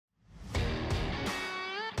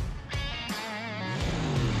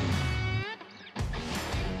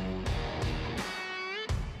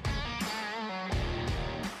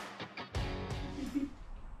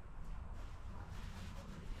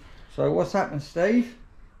So what's happened, Steve?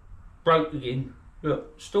 Broke again.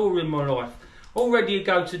 Look, story of my life. All ready to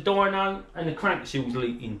go to dyno and the crank seal's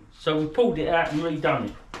leaking. So we pulled it out and redone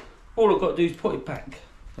it. All I've got to do is put it back.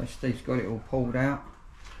 So Steve's got it all pulled out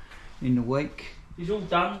in the week. It's all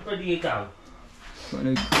done, ready to go. Got a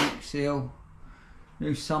new crank seal,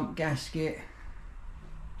 new sump gasket.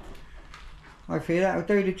 Hopefully that'll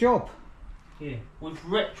do the job. Yeah, with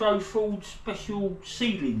retro Ford special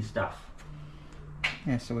sealing stuff.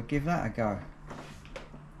 Yeah, so we'll give that a go.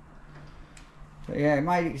 But yeah, it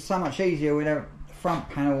made it so much easier with the front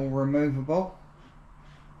panel removable.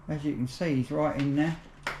 As you can see, he's right in there.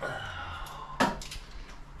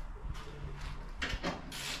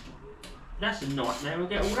 That's a nightmare, we'll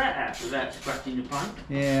get all that out without scratching the paint.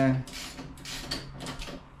 Yeah.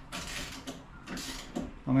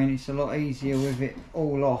 I mean, it's a lot easier with it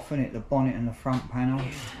all off, isn't it? The bonnet and the front panel.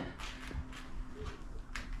 Yeah.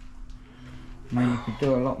 I mean, you could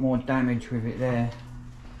do a lot more damage with it there.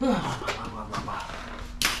 What's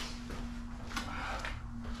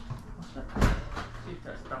that? See if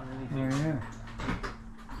that's done anything. Oh, yeah.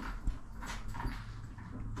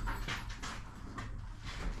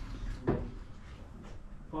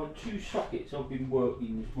 Like 2 sockets I've been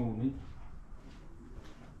working this morning.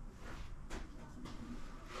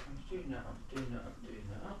 I'm doing that, I'm doing that, I'm doing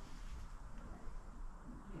that.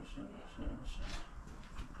 What's that?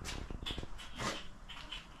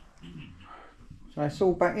 So it's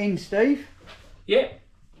all back in, Steve? Yeah,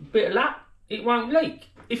 bit of luck, it won't leak.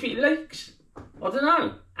 If it leaks, I don't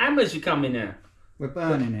know. Hammers are coming now. We're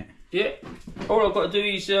burning it. Yeah, all I've got to do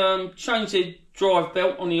is change the drive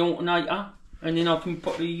belt on the alternator, and then I can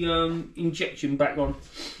put the injection back on.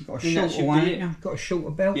 You've got a shorter one, haven't you? Got a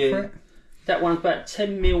shorter belt for it? That one's about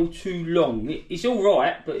 10 mil too long. It's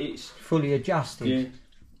alright, but it's fully adjusted. Yeah.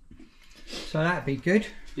 So that'd be good.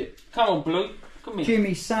 Yeah. Come on, Blue. Come in.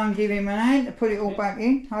 Jimmy's son gave him a hand to put it all back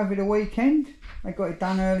in over the weekend. They got it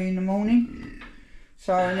done early in the morning.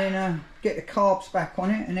 So and then get the carbs back on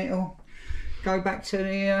it, and it'll go back to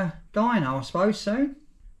the dyno, I suppose, soon.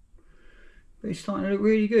 But it's starting to look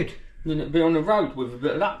really good. Then it'll be on the road with a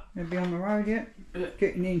bit of luck. It'll be on the road, yeah.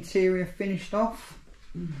 Getting the interior finished off.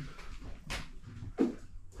 A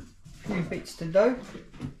few bits to do.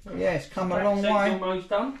 But yeah, it's come a long way. Almost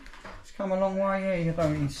done. It's come a long way, yeah. You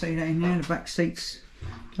don't even see that in there. The back seat's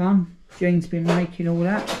done. Jean's been making all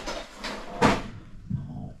that.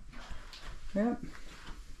 Yep.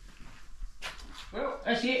 Well,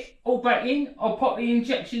 that's it. All back in. I'll pop the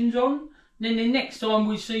injections on. Then the next time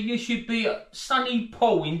we see you should be at Sunny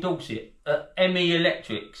Paul in Dorset at ME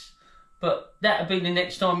Electrics. But that'll be the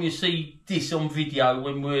next time you see this on video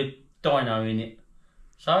when we're dynoing it.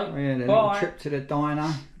 So, oh yeah, the little trip to the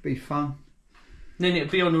dyno. Be fun. Then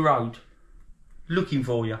it'll be on the road. Looking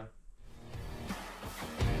for you.